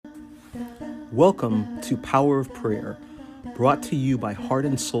Welcome to Power of Prayer, brought to you by Heart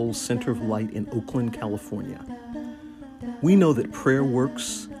and Soul Center of Light in Oakland, California. We know that prayer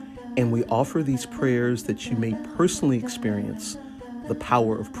works, and we offer these prayers that you may personally experience the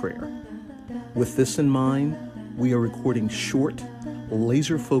power of prayer. With this in mind, we are recording short,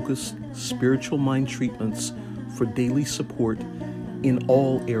 laser-focused spiritual mind treatments for daily support in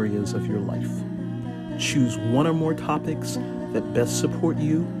all areas of your life. Choose one or more topics that best support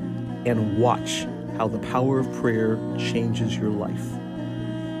you and watch how the power of prayer changes your life.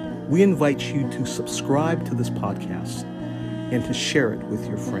 We invite you to subscribe to this podcast and to share it with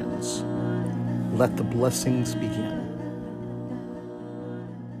your friends. Let the blessings begin.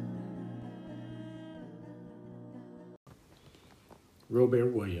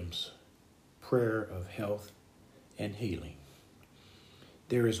 Robert Williams, Prayer of Health and Healing.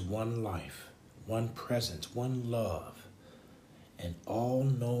 There is one life, one presence, one love, an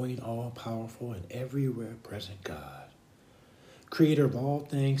all-knowing, all-powerful, and everywhere present God, creator of all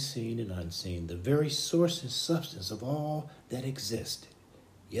things seen and unseen, the very source and substance of all that existed,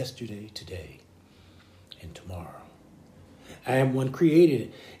 yesterday, today, and tomorrow. I am one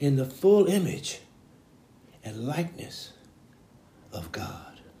created in the full image and likeness of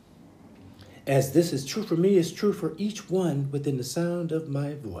God. As this is true for me, it's true for each one within the sound of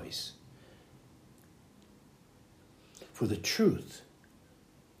my voice. For the truth,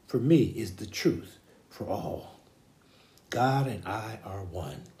 for me, is the truth for all. God and I are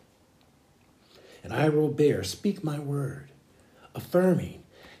one. And I, Robert, speak my word, affirming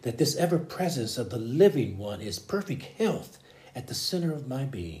that this ever-presence of the living one is perfect health at the center of my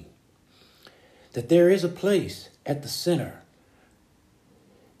being. That there is a place at the center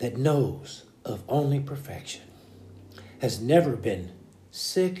that knows of only perfection, has never been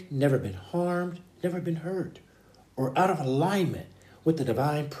sick, never been harmed, never been hurt, or out of alignment with the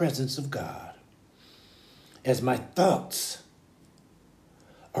divine presence of God. As my thoughts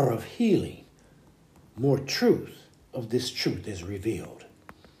are of healing, more truth of this truth is revealed.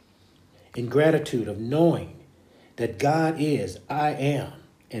 In gratitude of knowing that God is, I am,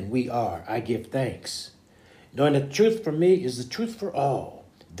 and we are, I give thanks. Knowing that the truth for me is the truth for all.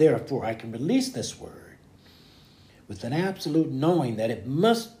 Therefore, I can release this word with an absolute knowing that it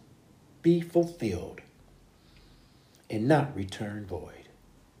must be fulfilled and not return void.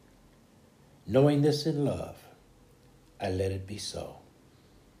 Knowing this in love, I let it be so.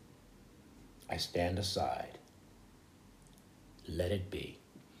 I stand aside. Let it be.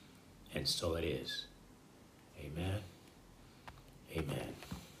 And so it is. Amen. Amen.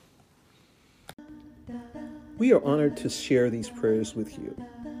 We are honored to share these prayers with you.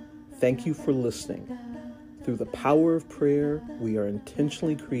 Thank you for listening. Through the power of prayer, we are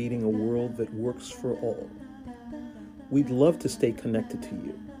intentionally creating a world that works for all. We'd love to stay connected to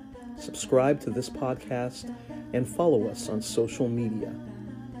you. Subscribe to this podcast and follow us on social media.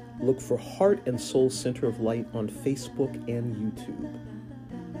 Look for Heart and Soul Center of Light on Facebook and YouTube.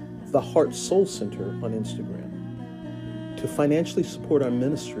 The Heart Soul Center on Instagram. To financially support our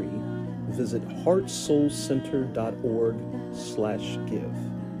ministry, visit heartsoulcenter.org/give.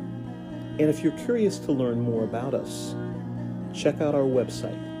 And if you're curious to learn more about us, check out our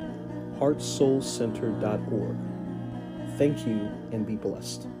website, heartsoulcenter.org. Thank you and be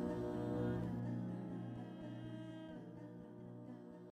blessed.